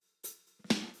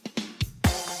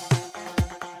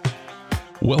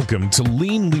Welcome to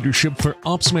Lean Leadership for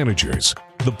Ops Managers,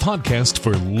 the podcast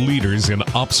for leaders in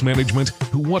ops management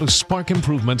who want to spark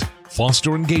improvement,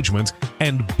 foster engagement,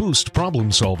 and boost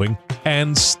problem solving,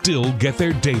 and still get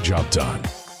their day job done.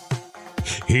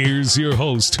 Here's your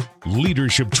host,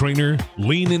 leadership trainer,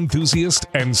 lean enthusiast,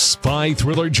 and spy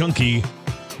thriller junkie,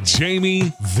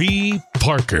 Jamie V.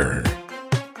 Parker.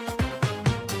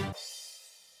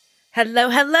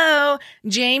 Hello,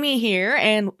 Jamie here,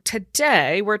 and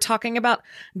today we're talking about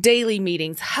daily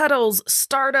meetings, huddles,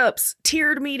 startups,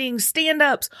 tiered meetings,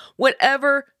 stand-ups,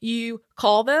 whatever you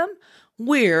call them,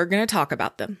 we're going to talk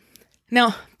about them.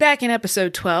 Now, back in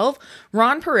episode 12,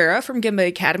 Ron Pereira from Gemba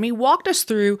Academy walked us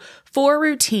through 4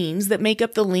 routines that make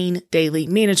up the Lean daily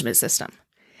management system.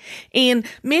 And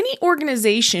many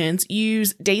organizations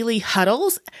use daily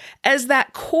huddles as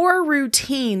that core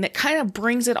routine that kind of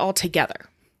brings it all together.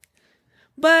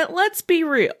 But let's be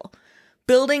real.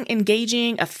 Building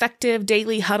engaging, effective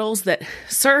daily huddles that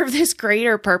serve this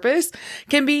greater purpose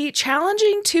can be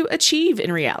challenging to achieve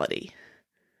in reality.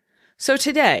 So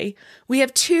today, we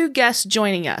have 2 guests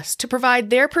joining us to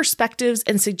provide their perspectives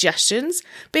and suggestions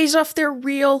based off their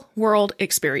real-world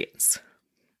experience.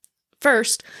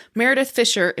 First, Meredith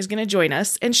Fisher is going to join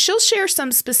us, and she'll share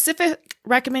some specific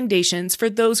recommendations for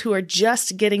those who are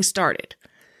just getting started.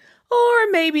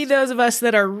 Or maybe those of us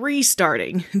that are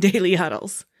restarting daily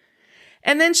huddles.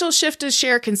 And then she'll shift to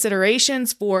share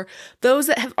considerations for those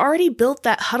that have already built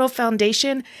that huddle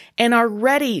foundation and are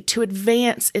ready to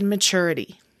advance in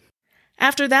maturity.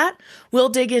 After that, we'll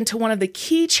dig into one of the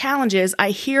key challenges I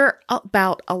hear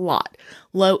about a lot,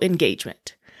 low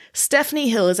engagement. Stephanie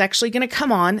Hill is actually going to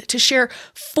come on to share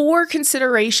 4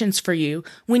 considerations for you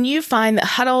when you find that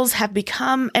huddles have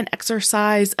become an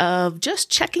exercise of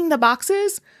just checking the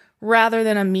boxes rather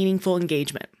than a meaningful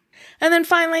engagement. And then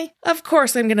finally, of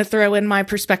course, I'm going to throw in my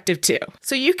perspective too.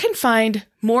 So you can find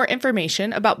more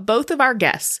information about both of our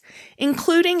guests,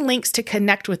 including links to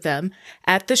connect with them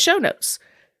at the show notes.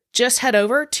 Just head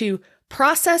over to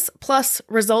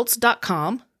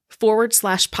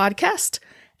processplusresults.com/podcast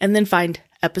and then find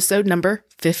episode number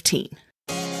 15.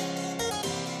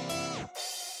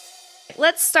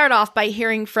 Let's start off by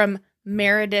hearing from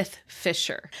Meredith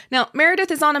Fisher. Now,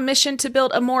 Meredith is on a mission to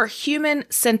build a more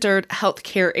human-centered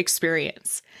healthcare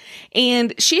experience.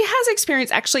 And she has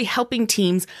experience actually helping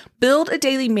teams build a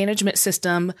daily management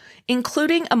system,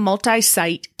 including a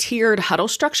multi-site tiered huddle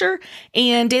structure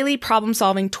and daily problem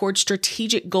solving towards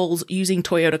strategic goals using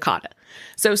Toyota Kata.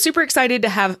 So super excited to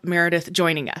have Meredith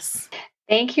joining us.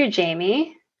 Thank you,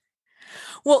 Jamie.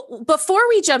 Well, before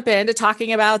we jump into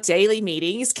talking about daily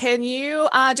meetings, can you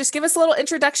just give us a little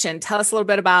introduction? Tell us a little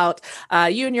bit about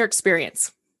you and your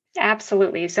experience.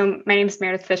 Absolutely. So my name is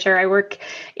Meredith Fisher. I work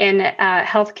in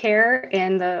healthcare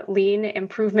in the lean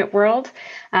improvement world.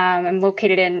 I'm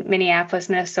located in Minneapolis,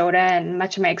 Minnesota, and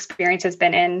much of my experience has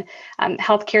been in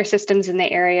healthcare systems in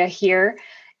the area here.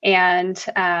 And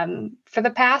for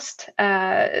the past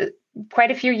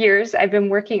quite a few years, I've been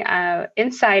working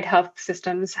inside health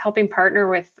systems, helping partner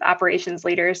with operations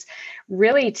leaders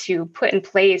really to put in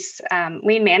place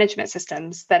lean management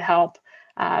systems that help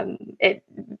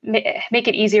make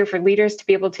it easier for leaders to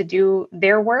be able to do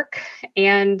their work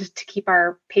and to keep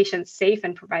our patients safe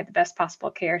and provide the best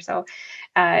possible care. So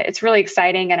it's really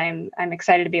exciting, and I'm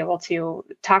excited to be able to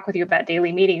talk with you about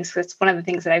daily meetings, because it's one of the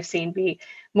things that I've seen be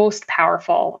most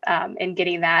powerful in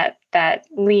getting that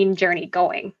lean journey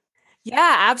going.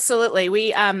 Yeah, absolutely. We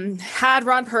had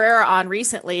Ron Pereira on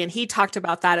recently, and he talked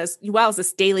about that as well as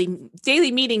this daily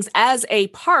meetings as a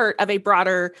part of a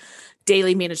broader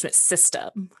daily management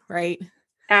system, right?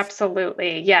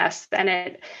 Absolutely, yes.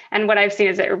 And what I've seen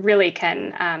is it really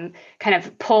can kind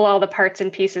of pull all the parts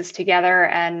and pieces together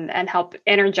and help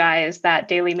energize that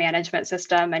daily management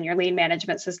system and your lean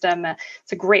management system.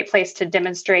 It's a great place to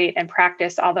demonstrate and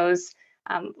practice all those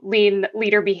lean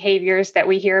leader behaviors that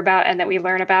we hear about and that we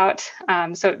learn about.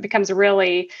 So it becomes a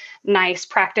really nice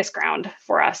practice ground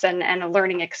for us and a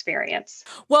learning experience.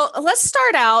 Well, let's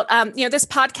start out. This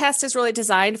podcast is really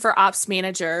designed for ops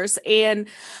managers, and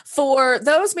for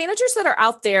those managers that are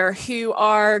out there who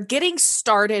are getting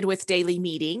started with daily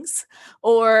meetings,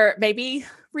 or maybe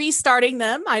restarting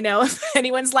them. I know if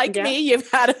anyone's like me,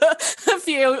 you've had a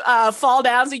few fall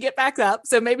downs, you get back up.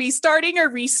 So maybe starting or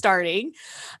restarting.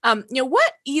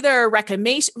 What either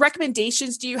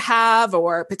recommendations do you have,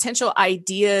 or potential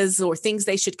ideas or things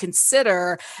they should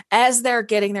consider as they're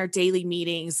getting their daily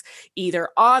meetings either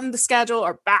on the schedule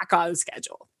or back on the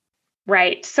schedule?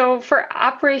 Right. So for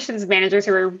operations managers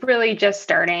who are really just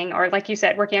starting, or like you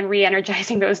said, working on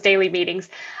re-energizing those daily meetings,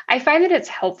 I find that it's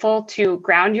helpful to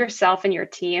ground yourself and your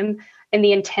team in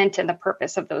the intent and the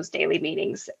purpose of those daily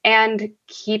meetings, and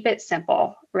keep it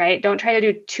simple, right? Don't try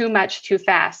to do too much too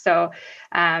fast. So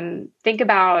think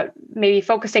about maybe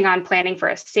focusing on planning for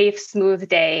a safe, smooth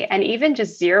day, and even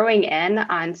just zeroing in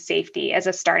on safety as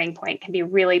a starting point can be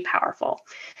really powerful.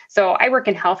 So I work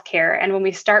in healthcare, and when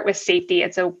we start with safety,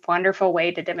 it's a wonderful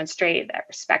way to demonstrate that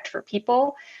respect for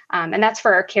people. And that's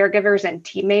for our caregivers and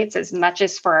teammates as much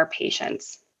as for our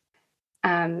patients.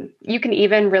 You can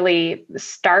even really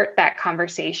start that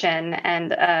conversation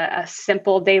and a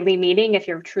simple daily meeting, if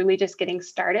you're truly just getting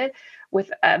started, with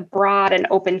a broad and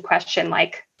open question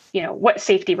like, what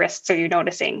safety risks are you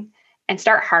noticing? And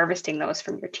start harvesting those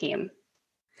from your team.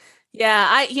 Yeah,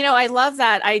 I love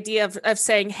that idea of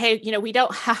saying, hey, we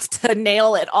don't have to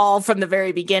nail it all from the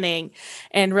very beginning,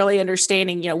 and really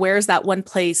understanding, where's that one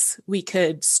place we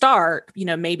could start,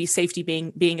 maybe safety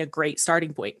being a great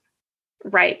starting point.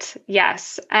 Right.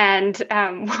 Yes. And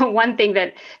one thing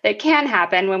that can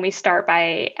happen when we start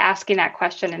by asking that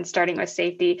question and starting with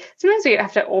safety, sometimes we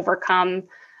have to overcome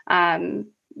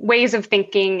ways of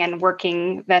thinking and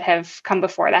working that have come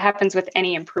before. That happens with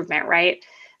any improvement, right?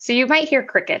 So you might hear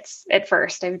crickets at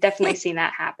first. I've definitely seen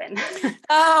that happen.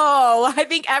 Oh, I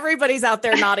think everybody's out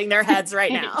there nodding their heads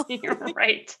right now.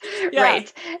 Right. Yeah.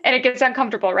 Right. And it gets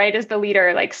uncomfortable, right? As the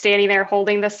leader, like standing there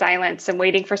holding the silence and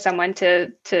waiting for someone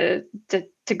to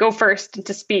go first and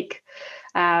to speak.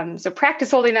 So practice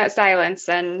holding that silence.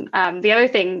 And the other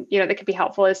thing, that could be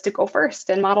helpful is to go first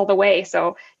and model the way.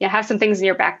 So have some things in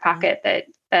your back pocket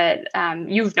that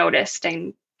you've noticed,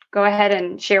 and go ahead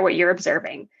and share what you're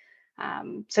observing.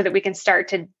 So that we can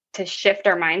start to shift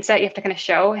our mindset. You have to kind of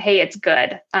show, hey, it's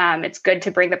good. It's good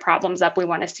to bring the problems up. We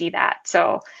want to see that.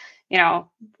 So,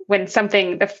 when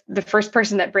something, the first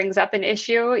person that brings up an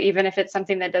issue, even if it's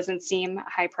something that doesn't seem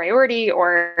high priority,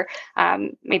 or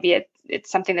maybe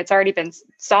it's something that's already been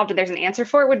solved and there's an answer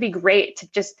for it, would be great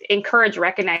to just encourage,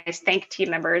 recognize, thank team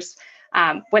members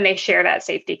when they share that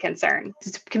safety concern.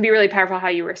 It can be really powerful how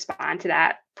you respond to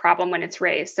that problem when it's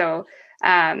raised. So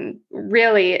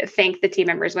really thank the team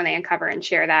members when they uncover and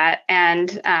share that. And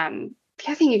the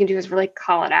other thing you can do is really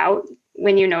call it out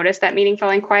when you notice that meeting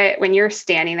falling quiet, when you're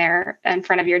standing there in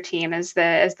front of your team as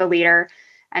the leader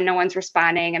and no one's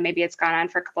responding, and maybe it's gone on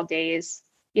for a couple of days,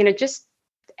 just,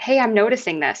 hey, I'm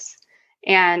noticing this.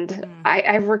 And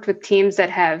I've worked with teams that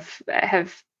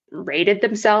have rated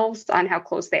themselves on how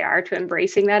close they are to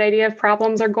embracing that idea of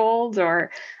problems are gold, or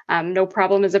no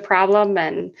problem is a problem.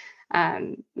 And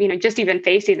just even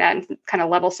facing that and kind of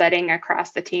level setting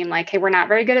across the team, like, hey, we're not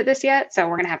very good at this yet, so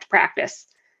we're going to have to practice.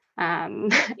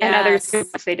 And others,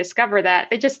 once they discover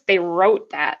that, they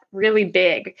wrote that really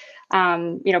big,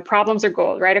 problems are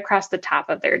gold right across the top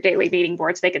of their daily meeting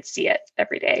board, so they could see it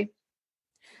every day.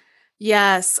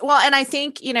 Yes. Well, and I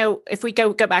think, if we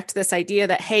go back to this idea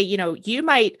that, hey, you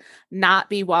might not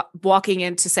be walking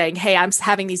into saying, hey, I'm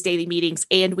having these daily meetings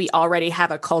and we already have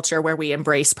a culture where we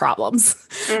embrace problems.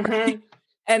 Mm-hmm. Right?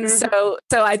 And so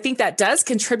I think that does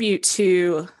contribute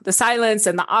to the silence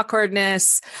and the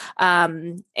awkwardness,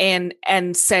 and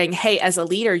saying, hey, as a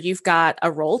leader, you've got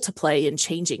a role to play in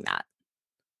changing that.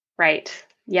 Right.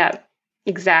 Yeah,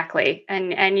 exactly.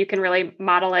 And you can really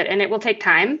model it, and it will take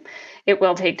time. It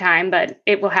will take time, but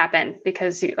it will happen,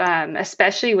 because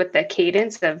especially with the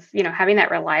cadence of, having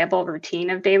that reliable routine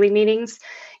of daily meetings,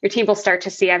 your team will start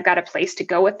to see, I've got a place to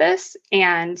go with this.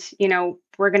 And,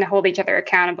 we're going to hold each other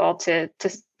accountable to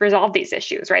resolve these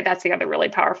issues, right? That's the other really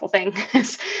powerful thing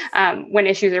is when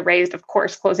issues are raised, of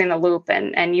course, closing the loop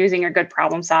and using your good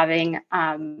problem solving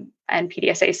and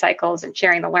PDSA cycles and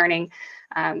sharing the learning.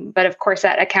 But of course,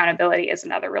 that accountability is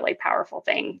another really powerful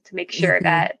thing to make sure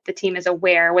that the team is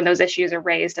aware when those issues are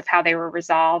raised of how they were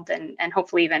resolved, and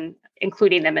hopefully even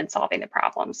including them in solving the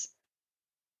problems.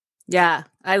 Yeah,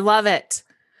 I love it.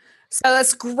 So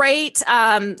that's great.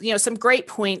 Some great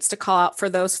points to call out for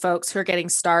those folks who are getting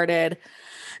started.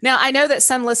 Now, I know that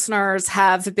some listeners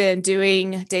have been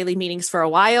doing daily meetings for a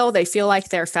while. They feel like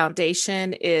their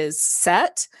foundation is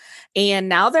set, and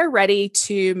now they're ready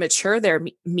to mature their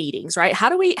meetings, right? How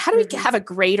do we have a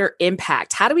greater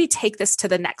impact? How do we take this to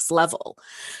the next level?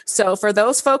 So for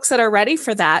those folks that are ready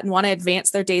for that and want to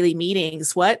advance their daily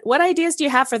meetings, what ideas do you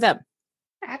have for them?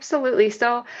 Absolutely.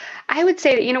 So I would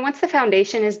say that, once the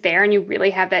foundation is there and you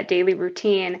really have that daily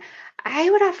routine,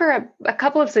 I would offer a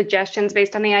couple of suggestions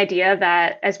based on the idea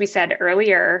that, as we said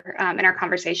earlier in our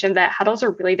conversation, that huddles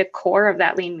are really the core of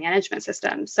that lean management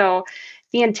system. So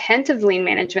the intent of the lean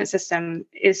management system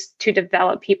is to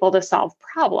develop people to solve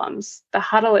problems. The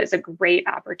huddle is a great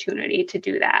opportunity to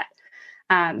do that.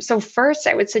 So first,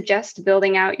 I would suggest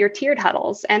building out your tiered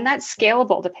huddles, and that's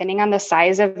scalable depending on the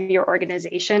size of your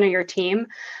organization or your team.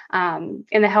 In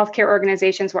the healthcare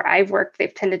organizations where I've worked,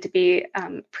 they've tended to be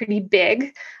pretty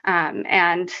big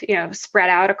and spread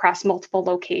out across multiple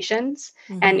locations.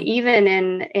 And even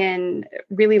in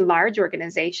really large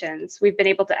organizations, we've been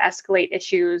able to escalate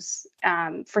issues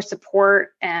for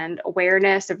support and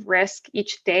awareness of risk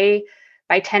each day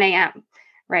by 10 a.m.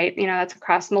 Right? That's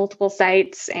across multiple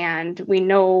sites, and we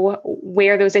know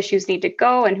where those issues need to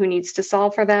go and who needs to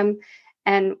solve for them.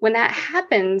 And when that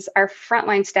happens, our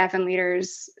frontline staff and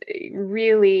leaders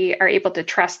really are able to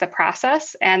trust the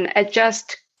process. And it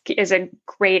just is a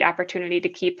great opportunity to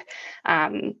keep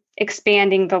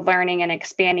expanding the learning and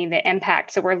expanding the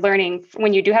impact. So we're learning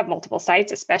when you do have multiple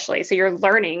sites, especially. So you're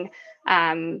learning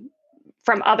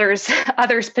from others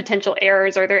potential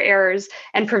errors or their errors,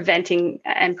 and preventing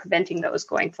those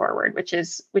going forward, which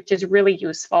is really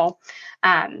useful.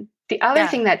 The other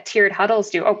thing that tiered huddles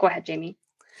do. Oh, go ahead, Jamie.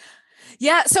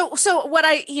 Yeah. So what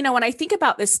when I think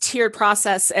about this tiered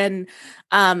process, and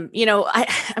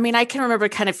I can remember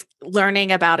kind of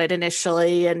learning about it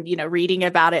initially, and reading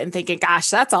about it and thinking, gosh,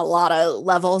 that's a lot of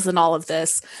levels in all of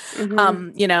this.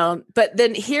 But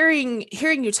then hearing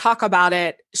you talk about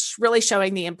it, really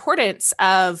showing the importance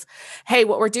of, hey,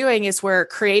 what we're doing is we're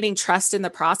creating trust in the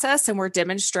process, and we're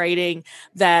demonstrating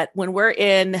that when we're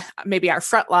in maybe our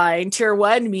frontline tier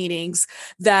 1 meetings,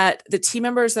 that the team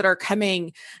members that are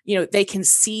coming, they can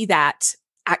see that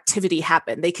activity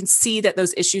happen. They can see that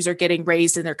those issues are getting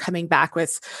raised, and they're coming back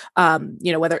with,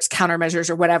 whether it's countermeasures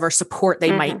or whatever support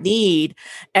they might need,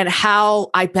 and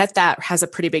how I bet that has a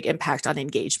pretty big impact on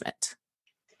engagement.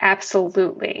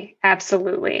 Absolutely.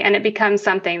 And it becomes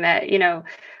something that,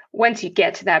 once you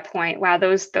get to that point, wow,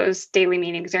 those daily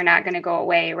meetings are not going to go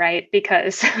away, right?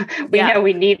 Because we know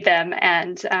we need them,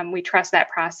 and we trust that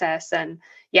process. And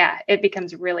it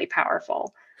becomes really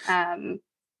powerful.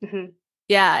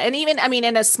 Yeah. And even,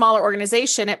 in a smaller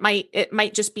organization, it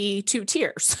might just be 2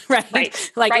 tiers,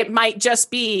 right? It might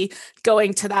just be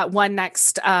going to that one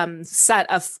next set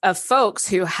of folks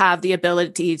who have the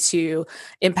ability to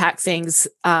impact things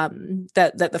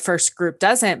that the first group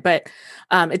doesn't. But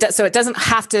it doesn't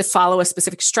have to follow a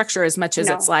specific structure as much as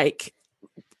it's like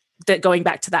that going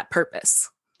back to that purpose.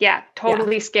 Yeah,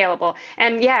 totally scalable.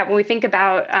 And when we think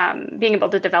about being able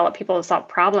to develop people to solve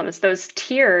problems, those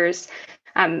tiers,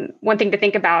 one thing to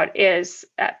think about is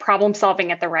problem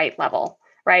solving at the right level,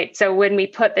 right? So when we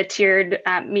put the tiered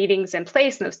meetings in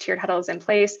place and those tiered huddles in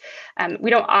place, we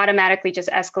don't automatically just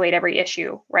escalate every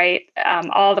issue, right?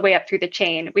 All the way up through the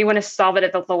chain. We want to solve it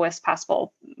at the lowest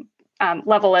possible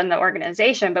level in the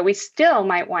organization, but we still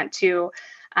might want to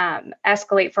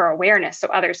escalate for awareness so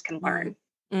others can learn.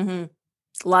 Mm-hmm.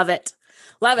 Love it.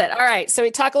 All right. So we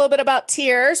talk a little bit about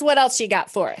tiers. What else you got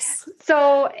for us?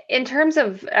 So in terms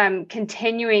of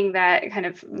continuing that kind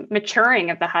of maturing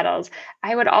of the huddles,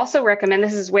 I would also recommend,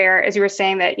 this is where, as you were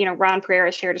saying, that, Ron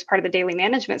Pereira shared as part of the daily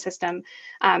management system,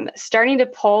 starting to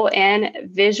pull in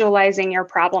visualizing your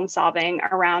problem solving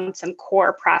around some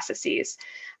core processes.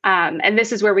 And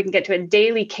this is where we can get to a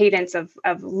daily cadence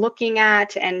of looking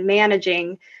at and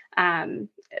managing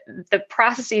the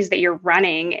processes that you're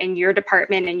running in your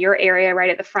department, in your area, right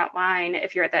at the front line,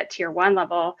 if you're at that tier 1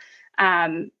 level.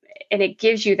 And it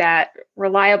gives you that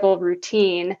reliable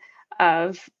routine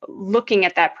of looking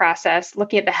at that process,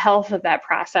 looking at the health of that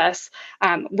process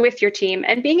with your team,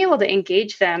 and being able to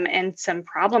engage them in some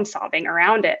problem solving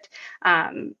around it.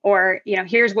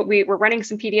 Here's what we're running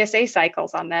some PDSA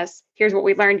cycles on this. Here's what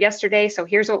we learned yesterday. So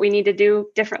here's what we need to do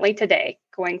differently today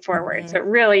going forward. So it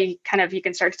really you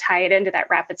can start to tie it into that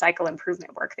rapid cycle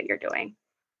improvement work that you're doing.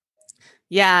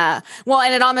 Yeah. Well,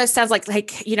 and it almost sounds like,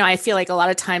 I feel like a lot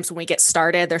of times when we get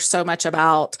started, there's so much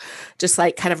about just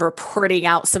kind of reporting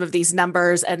out some of these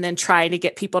numbers and then trying to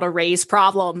get people to raise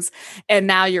problems. And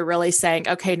now you're really saying,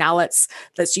 okay, now let's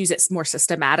use it more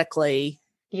systematically.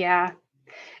 Yeah.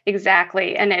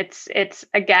 Exactly. And it's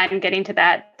again, getting to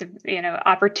that,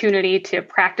 opportunity to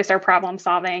practice our problem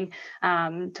solving,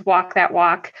 to walk that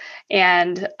walk.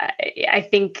 And I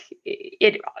think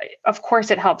of course,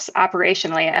 it helps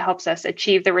operationally. It helps us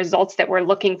achieve the results that we're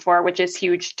looking for, which is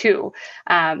huge too.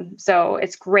 So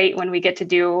it's great when we get to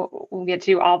do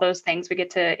all those things. We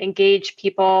get to engage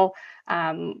people.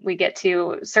 We get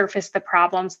to surface the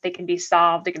problems. They can be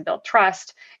solved. They can build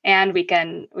trust, and we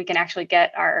can actually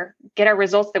get our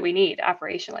results that we need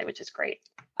operationally, which is great.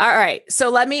 All right. So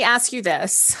let me ask you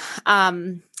this.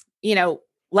 We're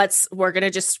going to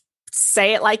just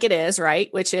say it like it is, right?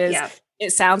 Which is,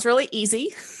 It sounds really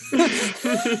easy.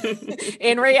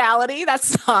 In reality,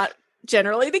 that's not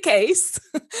generally the case.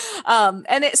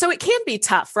 So it can be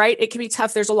tough, right? It can be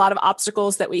tough. There's a lot of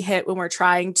obstacles that we hit when we're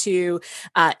trying to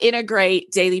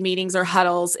integrate daily meetings or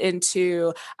huddles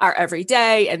into our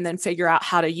everyday and then figure out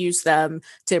how to use them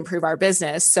to improve our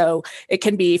business. So it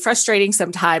can be frustrating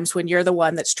sometimes when you're the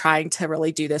one that's trying to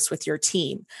really do this with your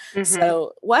team. Mm-hmm.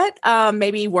 So what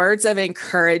maybe words of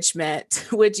encouragement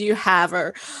would you have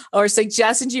or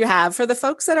suggestions you have for the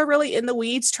folks that are really in the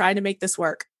weeds trying to make this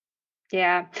work?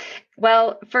 Yeah.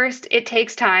 Well, first, it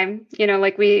takes time.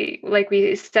 Like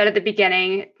we said at the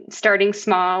beginning, starting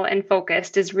small and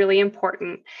focused is really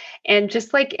important. And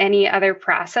just like any other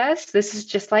process, this is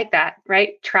just like that,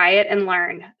 right? Try it and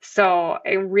learn. So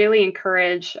I really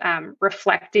encourage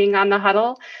reflecting on the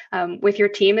huddle with your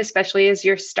team, especially as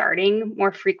you're starting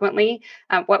more frequently.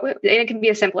 It can be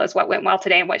as simple as what went well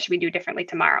today and what should we do differently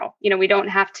tomorrow. We don't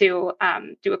have to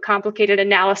do a complicated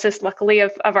analysis, luckily,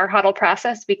 of our huddle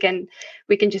process. We can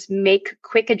just make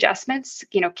quick adjustments,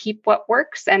 keep what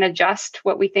works and adjust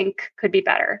what we think could be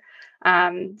better.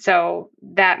 So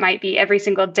that might be every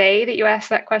single day that you ask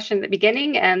that question at the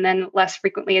beginning, and then less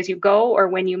frequently as you go, or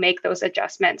when you make those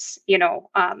adjustments,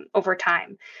 over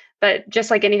time. But just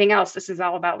like anything else, this is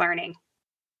all about learning.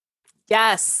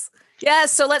 Yes.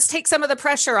 So let's take some of the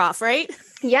pressure off, right?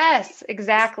 Yes,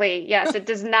 exactly. Yes, it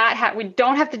does not we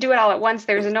don't have to do it all at once.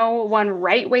 There's no one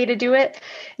right way to do it.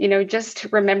 Just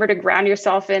remember to ground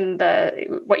yourself in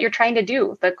what you're trying to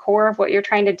do, the core of what you're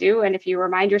trying to do. And if you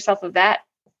remind yourself of that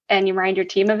and you remind your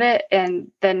team of it,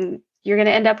 and then you're going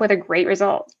to end up with a great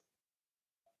result.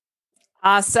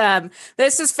 Awesome.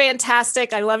 This is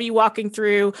fantastic. I love you walking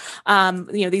through,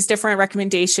 these different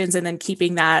recommendations and then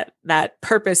keeping that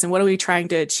purpose and what are we trying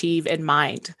to achieve in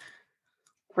mind.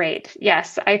 Great.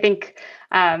 Yes. I think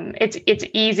it's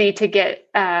easy to get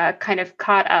kind of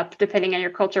caught up, depending on your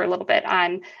culture a little bit,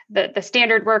 on the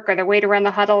standard work or the way to run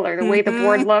the huddle or the way the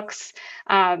board looks.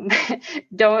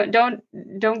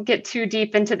 Don't get too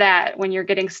deep into that when you're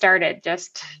getting started.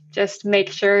 Just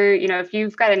make sure, if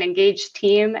you've got an engaged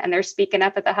team and they're speaking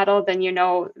up at the huddle, then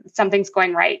something's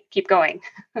going right. Keep going.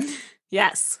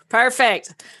 Yes.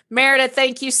 Perfect. Meredith,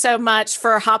 thank you so much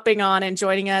for hopping on and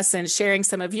joining us and sharing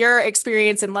some of your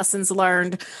experience and lessons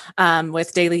learned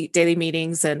with daily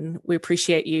meetings. And we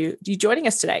appreciate you joining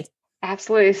us today.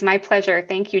 Absolutely. It's my pleasure.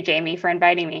 Thank you, Jamie, for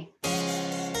inviting me.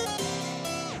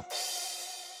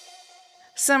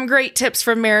 Some great tips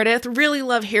from Meredith. Really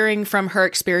love hearing from her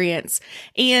experience.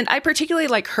 And I particularly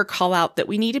like her call out that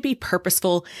we need to be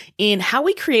purposeful in how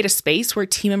we create a space where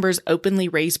team members openly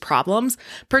raise problems,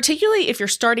 particularly if you're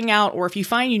starting out or if you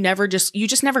find you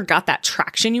just never got that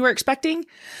traction you were expecting.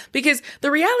 Because the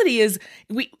reality is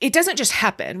it doesn't just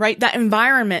happen, right? That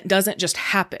environment doesn't just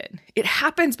happen. It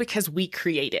happens because we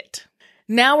create it.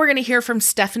 Now we're going to hear from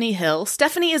Stephanie Hill.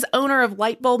 Stephanie is owner of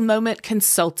Lightbulb Moment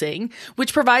Consulting,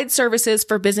 which provides services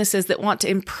for businesses that want to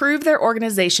improve their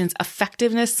organization's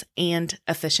effectiveness and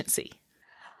efficiency.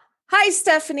 Hi,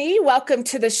 Stephanie. Welcome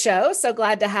to the show. So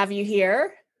glad to have you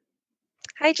here.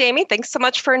 Hi, Jamie. Thanks so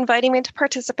much for inviting me to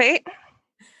participate.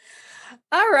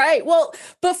 All right. Well,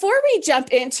 before we jump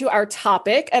into our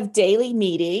topic of daily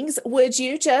meetings, would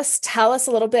you just tell us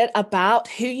a little bit about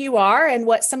who you are and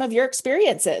what some of your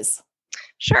experience is?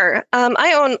 Sure.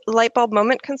 I own Lightbulb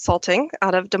Moment Consulting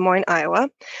out of Des Moines, Iowa.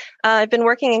 I've been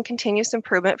working in continuous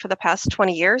improvement for the past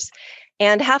 20 years,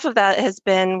 and half of that has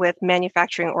been with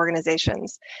manufacturing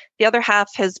organizations. The other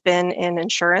half has been in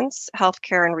insurance,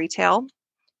 healthcare, and retail.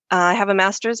 I have a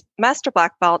master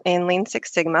black belt in Lean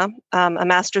Six Sigma, a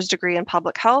master's degree in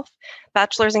public health,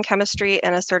 bachelor's in chemistry,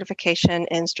 and a certification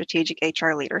in strategic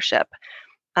HR leadership.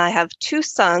 I have two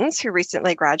sons who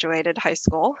recently graduated high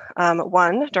school,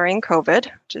 one during COVID,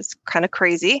 which is kind of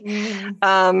crazy.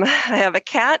 I have a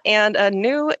cat and a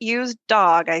new used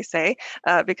dog, I say,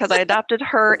 because I adopted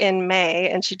her in May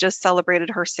and she just celebrated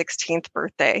her 16th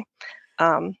birthday.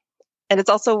 And it's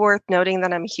also worth noting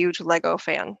that I'm a huge Lego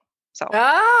fan. So.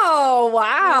 Oh,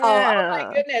 wow. Yeah. Oh,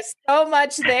 my goodness. So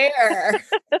much there.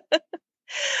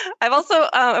 I've also,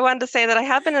 I wanted to say that I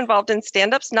have been involved in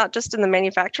stand-ups, not just in the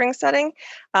manufacturing setting,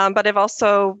 but I've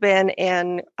also been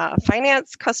in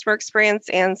finance, customer experience,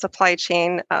 and supply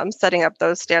chain, setting up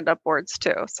those stand-up boards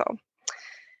too. So,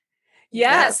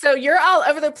 yeah, so you're all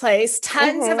over the place,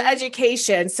 tons of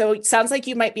education. So it sounds like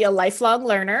you might be a lifelong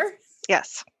learner.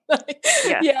 Yes.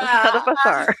 Yeah, none of us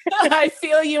are. I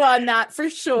feel you on that for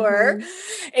sure.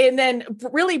 And then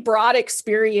really broad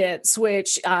experience,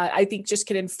 which I think just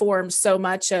can inform so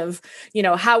much of,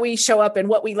 how we show up and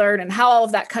what we learn and how all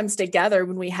of that comes together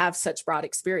when we have such broad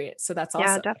experience. So that's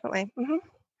awesome. Yeah, definitely.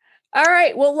 All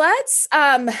right. Well, let's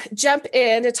jump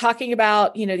into talking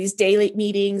about, these daily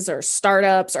meetings or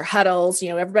startups or huddles.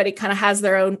 Everybody kind of has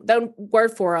their own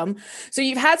word for them. So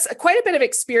you've had quite a bit of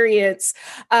experience.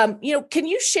 Can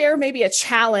you share maybe a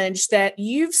challenge that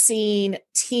you've seen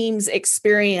teams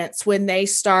experience when they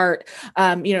start,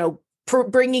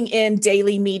 bringing in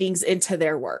daily meetings into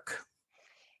their work?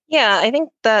 Yeah, I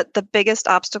think that the biggest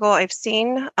obstacle I've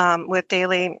seen with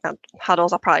daily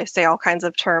huddles, I'll probably say all kinds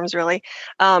of terms really,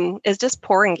 is just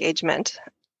poor engagement.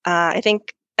 I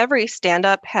think every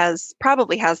stand-up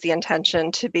probably has the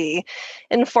intention to be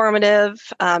informative,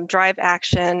 drive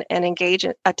action, and engage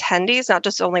attendees, not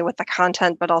just only with the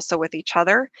content, but also with each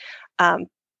other.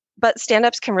 But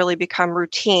stand-ups can really become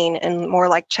routine and more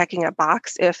like checking a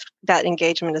box if that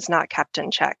engagement is not kept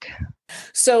in check.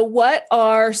 So what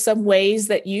are some ways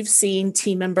that you've seen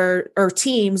team member or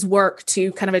teams work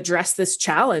to kind of address this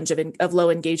challenge of low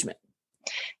engagement?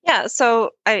 Yeah,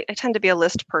 so I tend to be a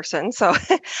list person. So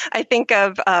I think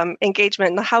of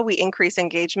engagement and how we increase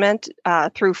engagement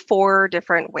through 4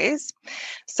 different ways.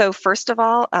 So first of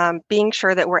all, being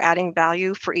sure that we're adding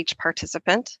value for each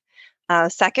participant.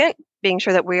 Second, being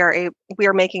sure that we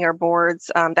are making our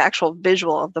boards, the actual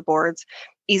visual of the boards,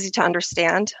 easy to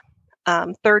understand.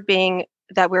 Third being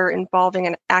that we're involving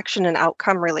an action and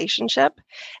outcome relationship.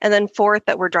 And then fourth,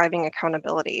 that we're driving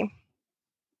accountability.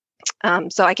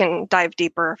 So I can dive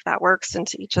deeper if that works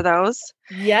into each of those.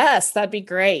 Yes, that'd be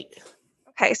great.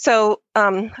 Okay, so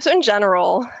in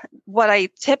general, what I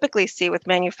typically see with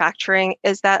manufacturing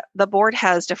is that the board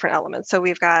has different elements. So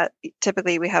we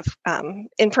have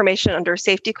information under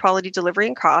safety, quality, delivery,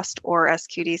 and cost, or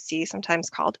SQDC, sometimes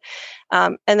called.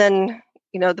 And then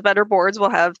the better boards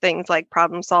will have things like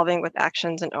problem solving with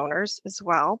actions and owners as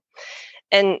well.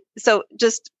 And so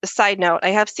just a side note, I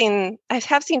have seen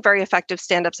very effective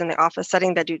stand-ups in the office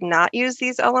setting that do not use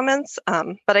these elements,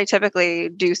 but I typically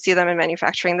do see them in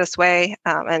manufacturing this way.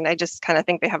 And I just kind of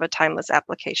think they have a timeless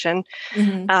application.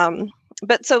 Mm-hmm.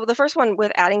 But so the first one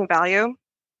with adding value,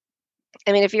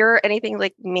 I mean, if you're anything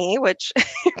like me, which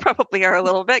you probably are a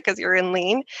little bit because you're in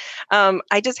lean,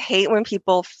 I just hate when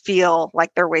people feel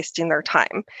like they're wasting their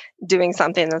time doing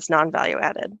something that's non-value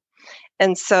added.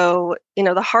 And so,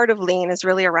 the heart of lean is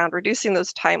really around reducing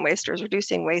those time wasters,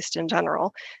 reducing waste in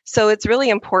general. So it's really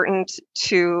important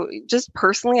just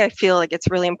personally, I feel like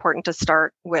it's really important to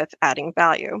start with adding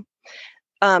value.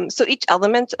 So each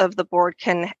element of the board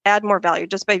can add more value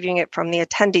just by viewing it from the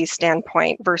attendee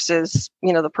standpoint versus,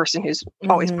 the person who's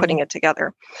always putting it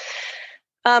together.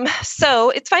 So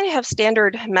it's fine to have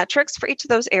standard metrics for each of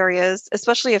those areas,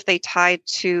 especially if they tie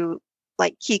to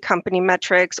like key company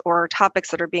metrics or topics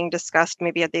that are being discussed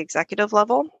maybe at the executive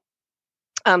level.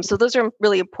 So those are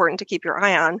really important to keep your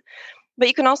eye on. But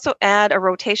you can also add a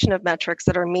rotation of metrics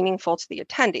that are meaningful to the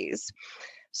attendees.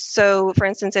 So for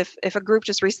instance, if a group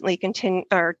just recently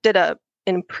did an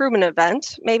improvement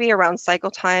event, maybe around cycle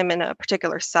time in a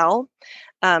particular cell,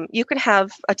 you could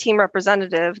have a team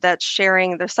representative that's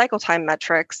sharing their cycle time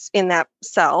metrics in that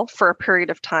cell for a period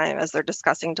of time as they're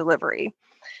discussing delivery,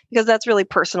 because that's really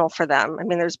personal for them. I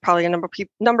mean, there's probably a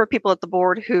number of people at the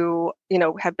board who,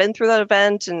 have been through that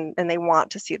event and they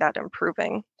want to see that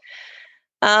improving.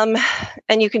 And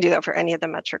you can do that for any of the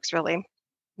metrics, really.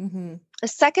 Mm-hmm. The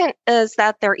second is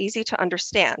that they're easy to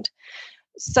understand.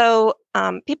 So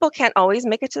people can't always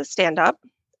make it to stand up,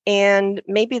 and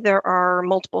maybe there are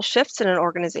multiple shifts in an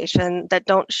organization that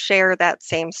don't share that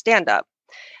same stand up.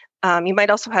 You might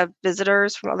also have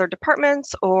visitors from other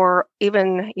departments, or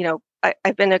even,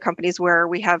 I've been to companies where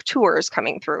we have tours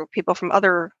coming through, people from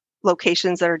other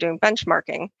locations that are doing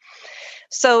benchmarking.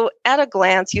 So at a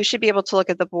glance, you should be able to look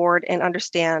at the board and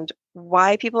understand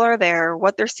why people are there,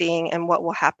 what they're seeing, and what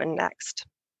will happen next.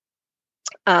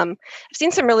 I've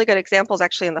seen some really good examples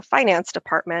actually in the finance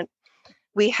department.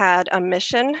 We had a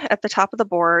mission at the top of the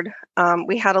board.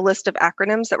 We had a list of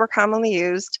acronyms that were commonly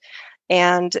used,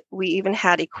 and we even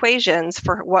had equations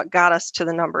for what got us to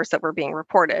the numbers that were being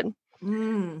reported.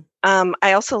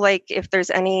 I also like if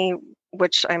there's any,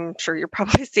 which I'm sure you're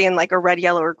probably seeing, like a red,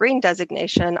 yellow, or green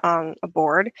designation on a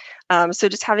board. So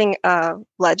just having a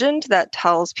legend that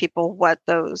tells people what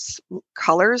those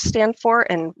colors stand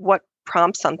for and what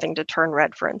prompts something to turn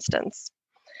red, for instance.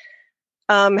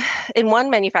 In one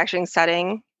manufacturing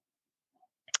setting,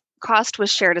 cost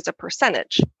was shared as a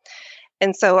percentage.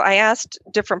 And so I asked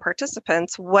different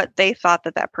participants what they thought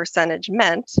that percentage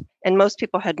meant, and most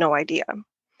people had no idea.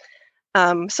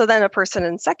 So then a person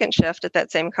in second shift at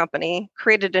that same company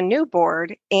created a new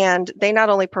board, and they not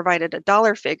only provided a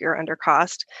dollar figure under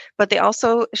cost, but they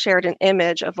also shared an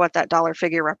image of what that dollar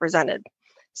figure represented.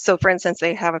 So for instance,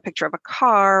 they have a picture of a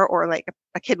car or like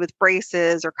a kid with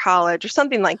braces or college or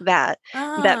something like that,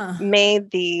 that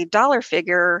made the dollar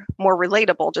figure more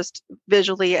relatable, just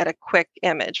visually at a quick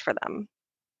image for them.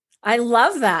 I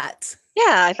love that.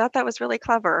 Yeah, I thought that was really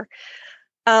clever.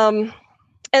 And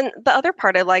the other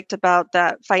part I liked about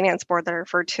that finance board that I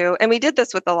referred to, and we did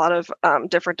this with a lot of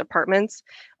different departments,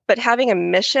 but having a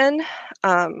mission,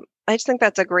 I just think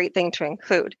that's a great thing to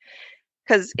include.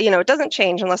 Because, it doesn't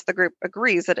change unless the group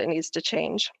agrees that it needs to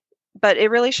change. But it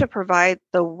really should provide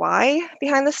the why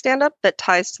behind the stand-up that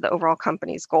ties to the overall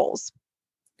company's goals.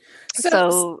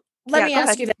 So let me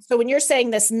ask you that. So when you're saying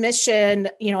this mission,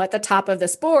 at the top of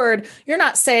this board, you're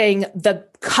not saying the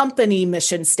company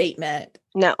mission statement.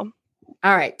 No.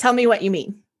 All right. Tell me what you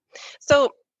mean.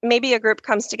 So maybe a group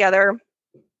comes together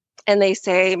and they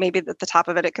say, maybe at the top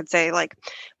of it, it could say like,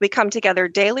 we come together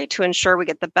daily to ensure we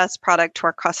get the best product to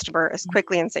our customer as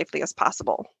quickly and safely as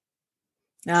possible.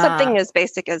 Something as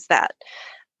basic as that,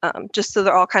 just so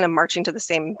they're all kind of marching to the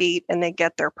same beat and they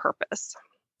get their purpose.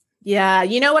 Yeah.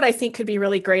 You know what I think could be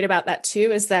really great about that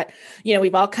too, is that,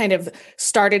 we've all kind of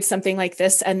started something like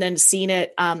this and then seen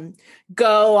it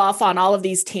go off on all of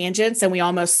these tangents and we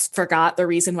almost forgot the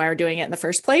reason why we're doing it in the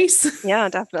first place. Yeah,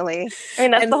 definitely. I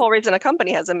mean, that's the whole reason a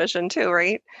company has a mission too,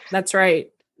 right? That's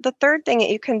right. The third thing that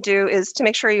you can do is to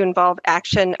make sure you involve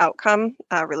action outcome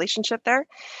relationship there.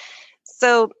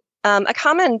 So a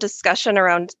common discussion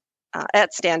around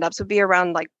at stand-ups would be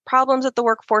around like problems that the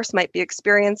workforce might be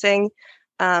experiencing.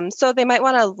 So they might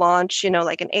want to launch,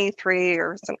 like an A3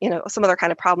 or some other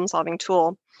kind of problem solving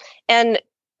tool. And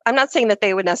I'm not saying that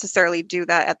they would necessarily do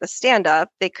that at the stand-up.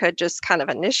 They could just kind of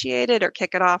initiate it or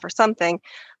kick it off or something.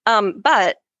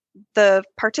 But the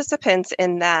participants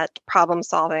in that problem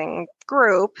solving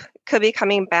group could be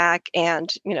coming back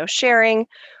and, sharing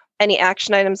any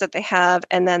action items that they have.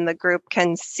 And then the group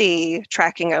can see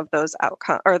tracking of those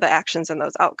outcomes or the actions and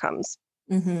those outcomes.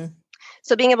 Mm-hmm.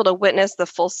 So being able to witness the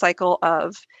full cycle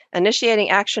of initiating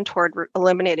action toward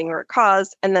eliminating root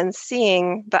cause and then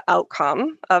seeing the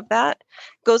outcome of that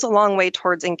goes a long way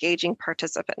towards engaging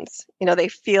participants. They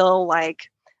feel like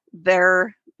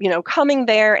they're, coming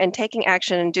there and taking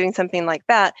action and doing something like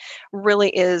that really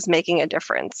is making a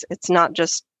difference. It's not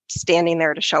just standing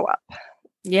there to show up.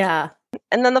 Yeah.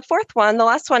 And then the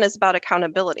last one is about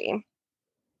accountability.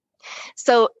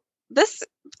 So this,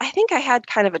 I think I had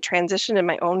kind of a transition in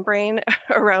my own brain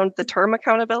around the term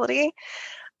accountability,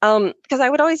 because I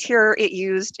would always hear it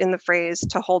used in the phrase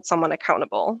to hold someone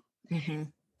accountable. Mm-hmm.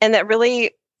 And that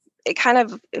really,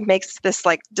 it makes this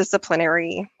like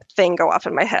disciplinary thing go off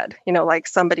in my head, like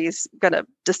somebody's going to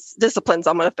discipline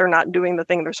someone if they're not doing the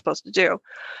thing they're supposed to do.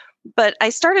 But I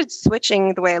started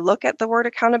switching the way I look at the word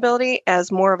accountability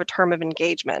as more of a term of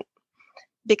engagement.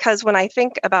 Because when I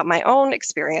think about my own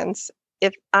experience,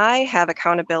 if I have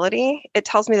accountability, it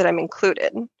tells me that I'm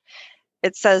included.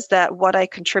 It says that what I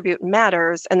contribute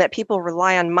matters and that people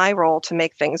rely on my role to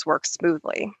make things work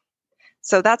smoothly.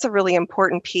 So that's a really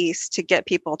important piece to get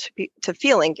people to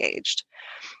feel engaged.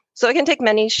 So it can take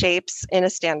many shapes in a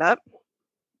stand-up.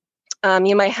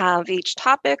 You might have each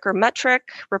topic or metric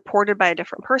reported by a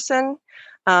different person.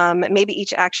 Maybe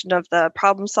each action of the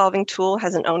problem-solving tool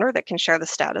has an owner that can share the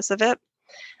status of it.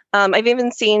 I've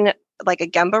even seen like a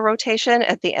Gemba rotation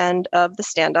at the end of the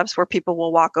stand-ups where people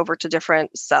will walk over to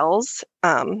different cells.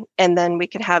 And then we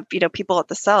can have, people at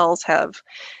the cells have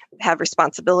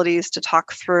responsibilities to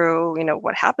talk through,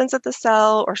 what happens at the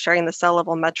cell or sharing the cell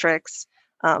level metrics.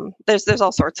 There's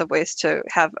all sorts of ways to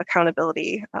have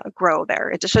accountability grow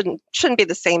there. It just shouldn't be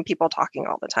the same people talking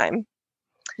all the time.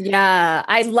 Yeah,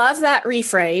 I love that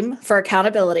reframe for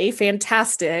accountability.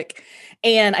 Fantastic.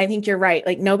 And I think you're right.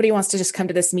 Like nobody wants to just come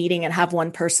to this meeting and have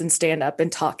one person stand up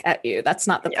and talk at you. That's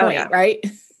not the point, right?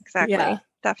 Exactly. Yeah.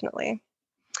 Definitely.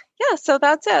 Yeah. So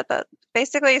that's it.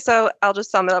 Basically, so I'll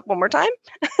just sum it up one more time.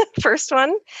 First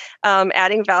one,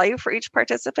 adding value for each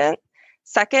participant.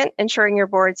 Second, ensuring your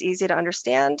board's easy to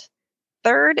understand.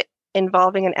 Third,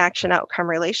 involving an action outcome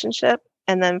relationship.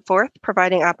 And then fourth,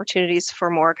 providing opportunities for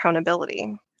more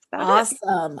accountability.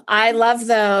 Awesome. I love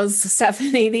those,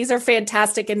 Stephanie. These are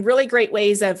fantastic and really great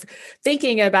ways of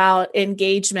thinking about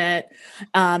engagement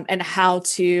and how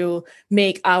to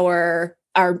make our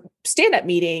stand-up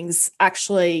meetings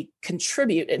actually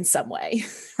contribute in some way,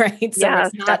 right? So yeah,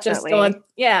 it's not just going,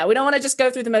 we don't want to just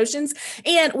go through the motions,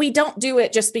 and we don't do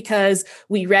it just because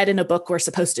we read in a book we're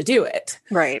supposed to do it.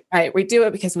 Right. We do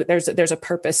it because there's a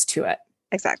purpose to it.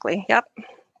 Exactly. Yep.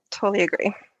 Totally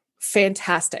agree.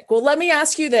 Fantastic. Well, let me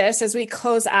ask you this as we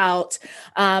close out.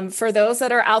 For those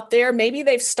that are out there, maybe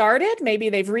they've started, maybe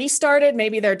they've restarted,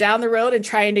 maybe they're down the road and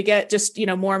trying to get just,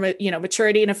 more,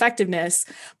 maturity and effectiveness.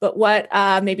 But what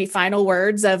maybe final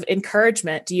words of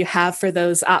encouragement do you have for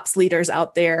those ops leaders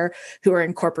out there who are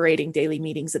incorporating daily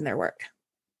meetings in their work?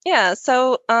 Yeah,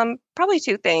 so probably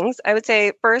two things. I would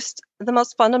say first, the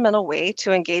most fundamental way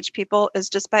to engage people is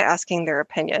just by asking their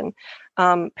opinion.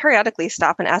 Periodically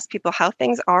stop and ask people how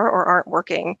things are or aren't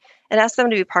working and ask them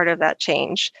to be part of that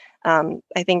change.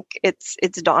 I think it's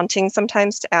daunting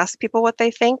sometimes to ask people what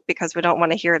they think because we don't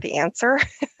want to hear the answer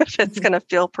if it's going to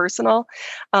feel personal.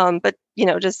 But,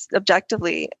 just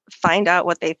objectively find out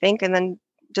what they think and then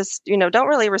just, don't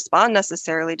really respond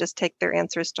necessarily, just take their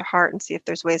answers to heart and see if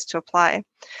there's ways to apply.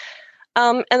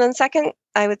 And then second,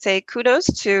 I would say kudos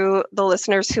to the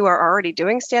listeners who are already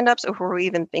doing stand-ups or who are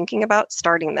even thinking about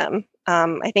starting them.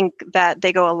 I think that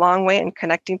they go a long way in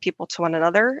connecting people to one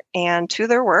another and to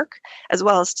their work, as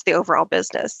well as to the overall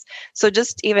business. So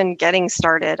just even getting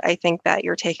started, I think that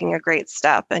you're taking a great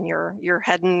step and you're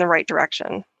heading in the right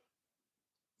direction.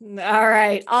 All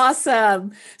right.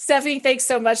 Awesome. Stephanie, thanks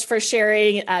so much for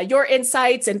sharing your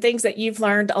insights and things that you've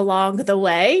learned along the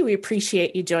way. We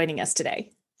appreciate you joining us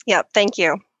today. Yeah, thank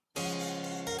you.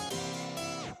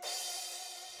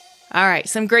 All right.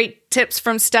 Some great tips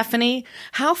from Stephanie.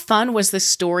 How fun was this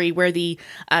story where the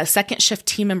second shift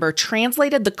team member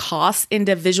translated the costs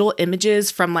into visual images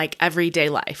from like everyday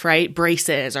life, right?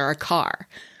 Braces or a car.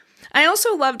 I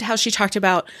also loved how she talked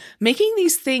about making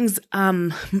these things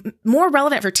more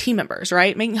relevant for team members,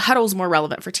 right? Making huddles more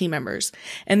relevant for team members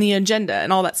and the agenda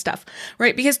and all that stuff,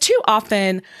 right? Because too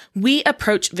often we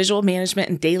approach visual management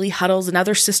and daily huddles and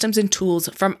other systems and tools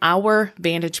from our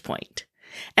vantage point.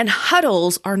 And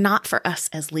huddles are not for us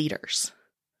as leaders,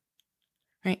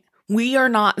 right? We are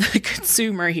not the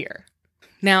consumer here.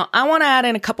 Now, I want to add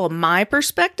in a couple of my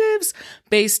perspectives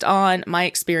based on my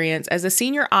experience as a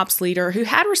senior ops leader who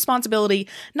had responsibility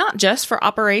not just for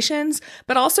operations,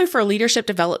 but also for leadership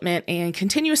development and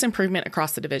continuous improvement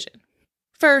across the division.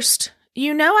 First,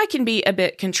 I can be a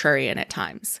bit contrarian at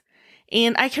times.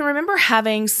 And I can remember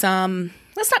having some,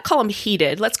 let's not call them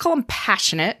heated, let's call them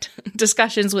passionate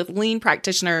discussions with lean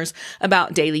practitioners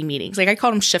about daily meetings. Like I call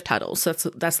them shift huddles. So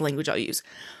that's the language I'll use.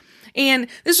 And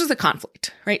this was the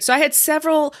conflict, right? So I had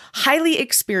several highly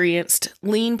experienced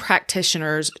lean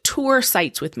practitioners tour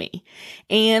sites with me,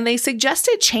 and they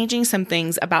suggested changing some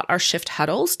things about our shift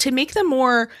huddles to make them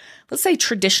more, let's say,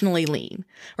 traditionally lean,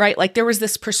 right? Like there was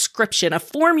this prescription, a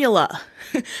formula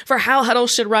for how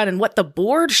huddles should run and what the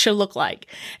board should look like.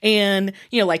 And,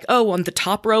 on the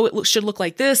top row, it should look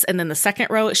like this. And then the second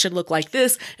row, it should look like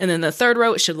this. And then the third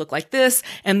row, it should look like this.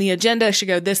 And the agenda should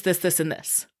go this, this, this, and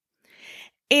this.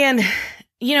 And,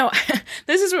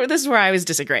 this is where I was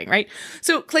disagreeing, right?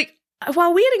 So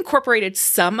while we had incorporated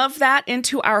some of that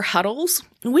into our huddles,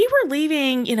 we were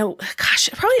leaving,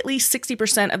 probably at least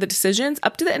 60% of the decisions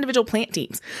up to the individual plant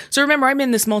teams. So remember, I'm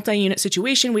in this multi-unit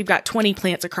situation. We've got 20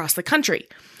 plants across the country.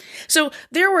 So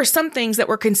there were some things that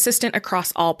were consistent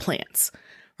across all plants,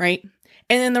 right?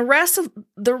 And then the rest of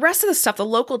the stuff, the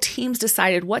local teams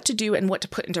decided what to do and what to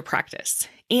put into practice.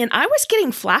 And I was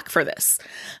getting flack for this,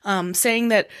 saying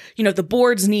that, the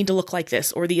boards need to look like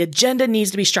this, or the agenda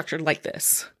needs to be structured like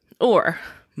this. Or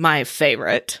my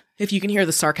favorite, if you can hear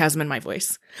the sarcasm in my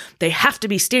voice, they have to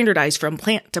be standardized from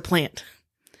plant to plant.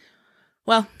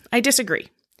 Well, I disagree.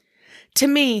 To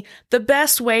me, the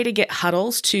best way to get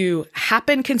huddles to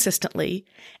happen consistently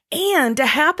and to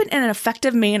happen in an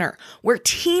effective manner where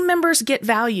team members get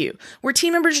value, where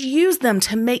team members use them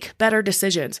to make better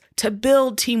decisions, to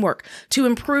build teamwork, to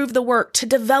improve the work, to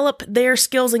develop their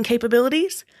skills and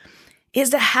capabilities,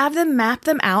 is to have them map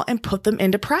them out and put them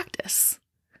into practice.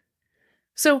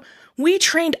 So we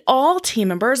trained all team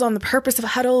members on the purpose of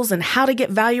huddles and how to get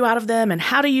value out of them and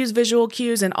how to use visual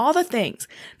cues and all the things.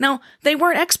 Now, they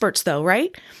weren't experts though,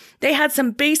 right? They had some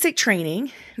basic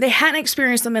training. They hadn't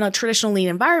experienced them in a traditional lean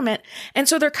environment, and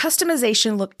so their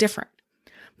customization looked different.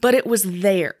 But it was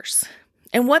theirs.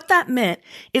 And what that meant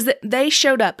is that they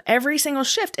showed up every single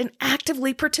shift and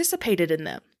actively participated in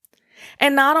them.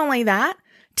 And not only that,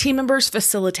 team members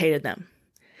facilitated them.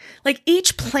 Like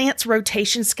each plant's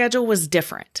rotation schedule was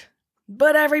different,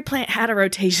 but every plant had a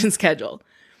rotation schedule.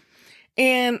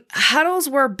 And huddles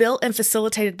were built and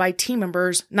facilitated by team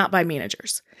members, not by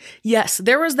managers. Yes,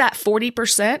 there was that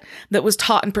 40% that was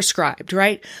taught and prescribed,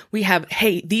 right? We have,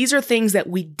 hey, these are things that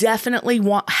we definitely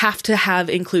have to have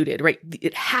included, right?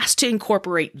 It has to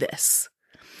incorporate this.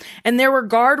 And there were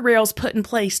guardrails put in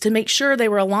place to make sure they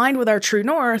were aligned with our true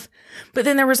north, but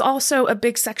then there was also a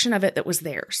big section of it that was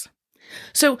theirs.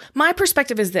 So my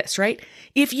perspective is this, right?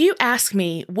 If you ask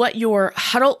me what your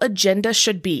huddle agenda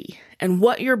should be and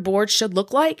what your board should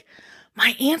look like,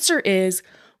 my answer is,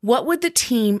 what would the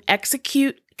team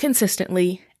execute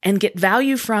consistently and get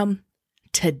value from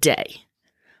today?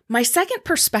 My second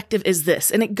perspective is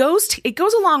this, and it goes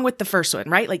along with the first one,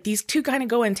 right? Like these two kind of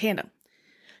go in tandem.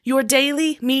 Your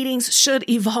daily meetings should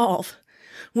evolve.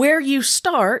 Where you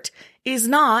start is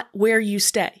not where you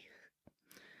stay.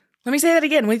 Let me say that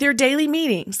again. With your daily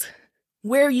meetings,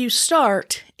 where you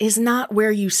start is not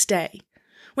where you stay.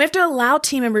 We have to allow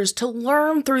team members to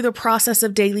learn through the process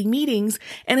of daily meetings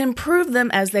and improve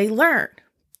them as they learn.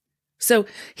 So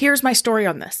here's my story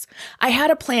on this. I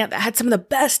had a plant that had some of the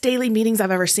best daily meetings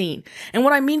I've ever seen. And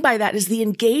what I mean by that is the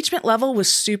engagement level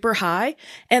was super high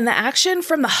and the action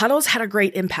from the huddles had a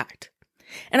great impact.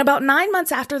 And about 9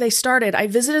 months after they started, I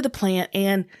visited the plant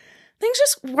and things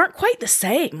just weren't quite the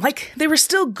same. Like they were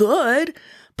still good,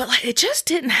 but like it just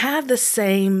didn't have the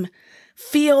same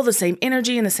feel, the same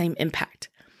energy, and the same impact.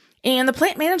 And the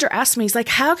plant manager asked me, he's like,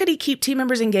 how could he keep team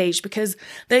members engaged? Because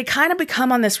they kind of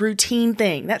become on this routine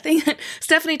thing, that thing that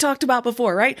Stephanie talked about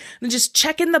before, right? They just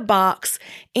check in the box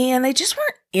and they just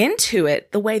weren't into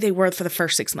it the way they were for the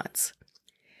first 6 months.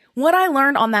 What I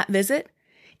learned on that visit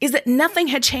is that nothing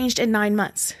had changed in 9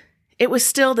 months. It was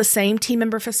still the same team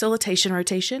member facilitation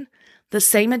rotation, the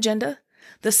same agenda,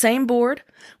 the same board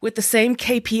with the same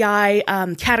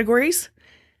KPI categories,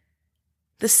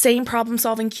 the same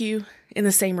problem-solving queue, in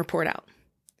the same report out.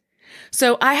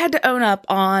 So I had to own up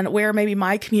on where maybe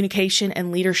my communication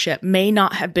and leadership may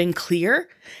not have been clear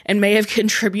and may have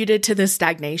contributed to the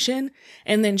stagnation,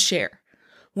 and then share.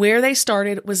 Where they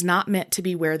started was not meant to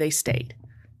be where they stayed.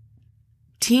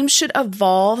 Teams should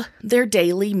evolve their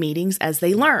daily meetings as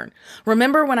they learn.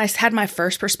 Remember when I had my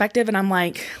first perspective and I'm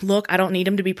like, look, I don't need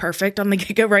them to be perfect on the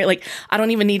get-go, right? Like I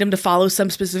don't even need them to follow some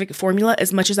specific formula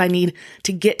as much as I need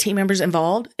to get team members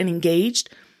involved and engaged.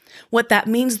 What that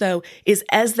means though is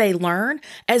as they learn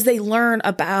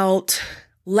about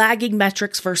lagging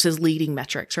metrics versus leading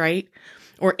metrics, right?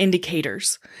 Or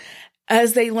indicators.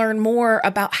 As they learn more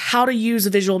about how to use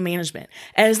visual management,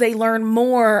 as they learn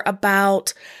more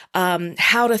about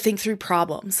how to think through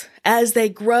problems, as they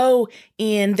grow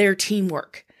in their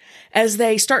teamwork, as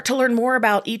they start to learn more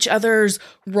about each other's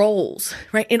roles,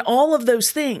 right? In all of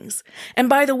those things. And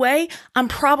by the way, I'm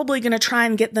probably going to try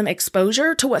and get them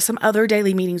exposure to what some other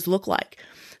daily meetings look like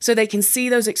so they can see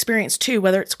those experiences too,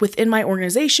 whether it's within my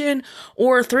organization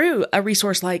or through a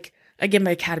resource like a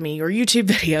Gemba Academy or YouTube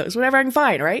videos, whatever I can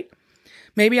find, right?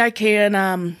 Maybe I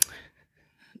can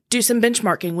do some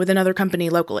benchmarking with another company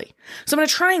locally. So I'm going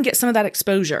to try and get some of that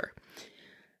exposure.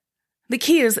 The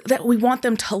key is that we want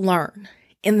them to learn.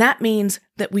 And that means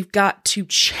that we've got to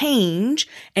change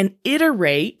and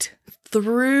iterate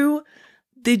through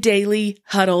the daily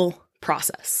huddle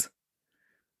process.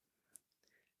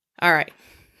 All right.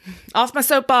 Off my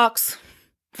soapbox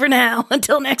for now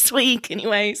until next week.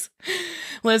 Anyways,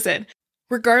 listen,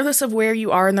 regardless of where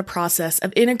you are in the process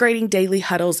of integrating daily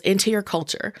huddles into your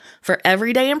culture for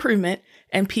everyday improvement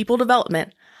and people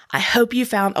development, I hope you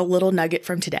found a little nugget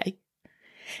from today.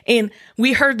 And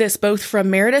we heard this both from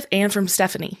Meredith and from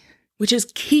Stephanie, which is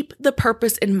keep the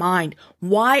purpose in mind.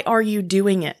 Why are you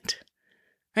doing it?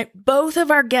 Right? Both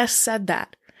of our guests said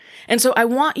that. And so I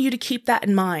want you to keep that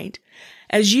in mind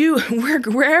as you,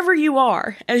 wherever you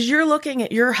are, as you're looking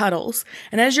at your huddles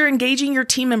and as you're engaging your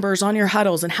team members on your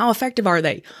huddles and how effective are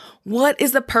they? What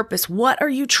is the purpose? What are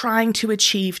you trying to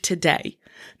achieve today?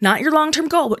 Not your long-term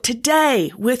goal, but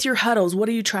today with your huddles, what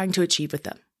are you trying to achieve with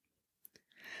them?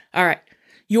 All right.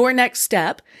 Your next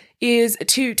step is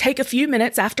to take a few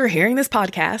minutes after hearing this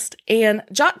podcast and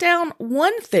jot down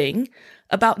one thing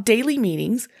about daily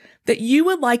meetings that you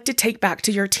would like to take back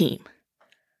to your team.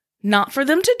 Not for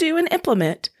them to do and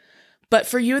implement, but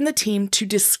for you and the team to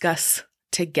discuss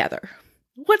together.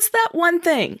 What's that one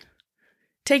thing?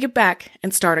 Take it back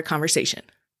and start a conversation.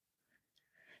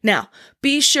 Now,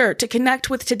 be sure to connect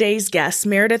with today's guests,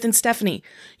 Meredith and Stephanie.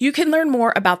 You can learn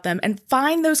more about them and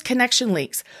find those connection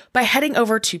links by heading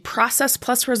over to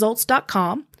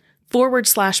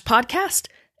processplusresults.com/podcast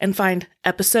and find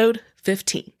episode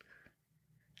 15.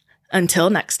 Until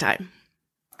next time.